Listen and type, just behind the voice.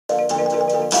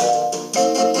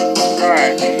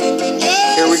Alright,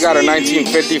 here we got a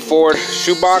 1950 Ford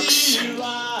Shoebox.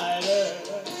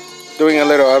 Doing a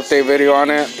little update video on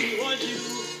it.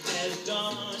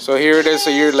 So here it is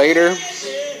a year later.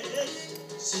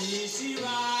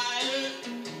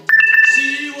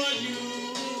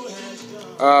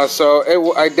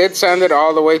 I did sand it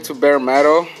all the way to bare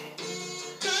metal.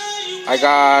 I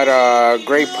got a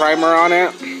gray primer on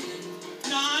it.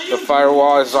 The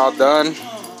firewall is all done.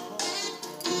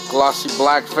 Glossy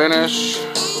black finish.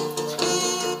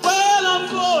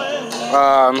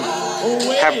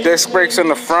 Have disc brakes in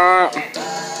the front.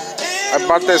 I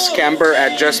bought this camber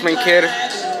adjustment kit.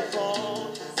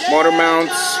 Motor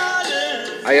mounts.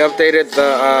 I updated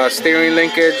the steering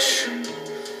linkage.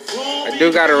 I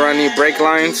do gotta run new brake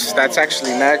lines. That's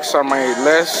actually next on my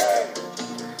list.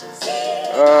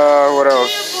 What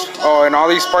else? Oh, and all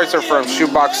these parts are from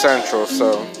Shoebox Central,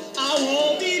 so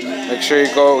make sure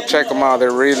you go check them out.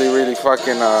 They're really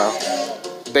fucking,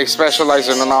 they specialize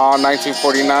in all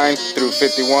 1949 through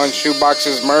 51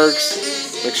 shoeboxes,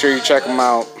 Mercs. Make sure you check them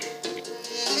out.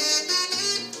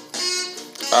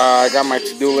 I got my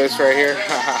to-do list right here.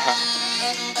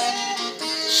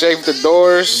 Shave the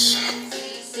doors.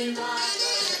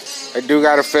 I do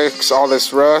gotta fix all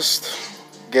this rust.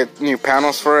 Get new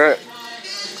panels for it.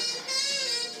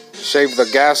 Shave the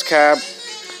gas cap.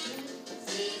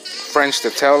 French the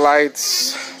tail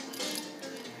lights.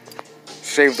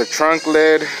 Shave the trunk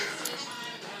lid.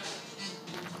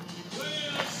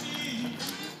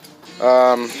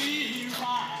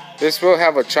 This will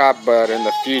have a chop, but in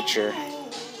the future.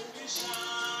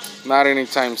 Not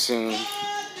anytime soon,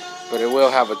 but it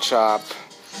will have a chop.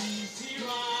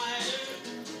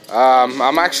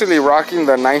 I'm actually rocking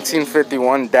the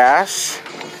 1951 dash.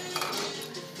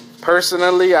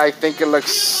 Personally, I think it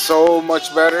looks so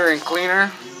much better and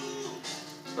cleaner.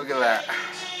 Look at that.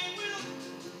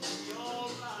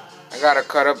 I gotta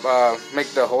cut up, make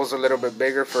the holes a little bit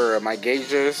bigger for my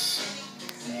gauges.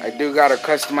 I do gotta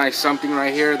customize something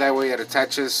right here, that way it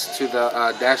attaches to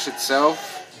the dash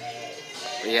itself.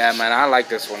 But yeah, man, I like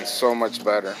this one so much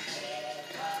better.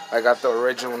 I got the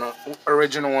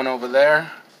original one over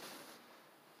there.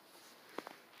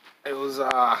 It was,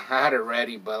 I had it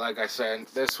ready, but like I said,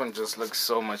 this one just looks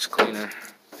so much cleaner.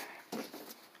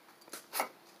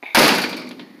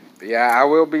 But yeah, I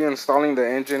will be installing the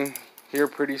engine here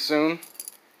pretty soon.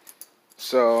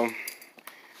 So,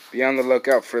 be on the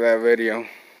lookout for that video.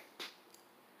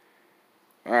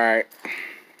 Alright.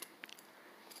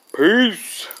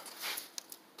 Peace.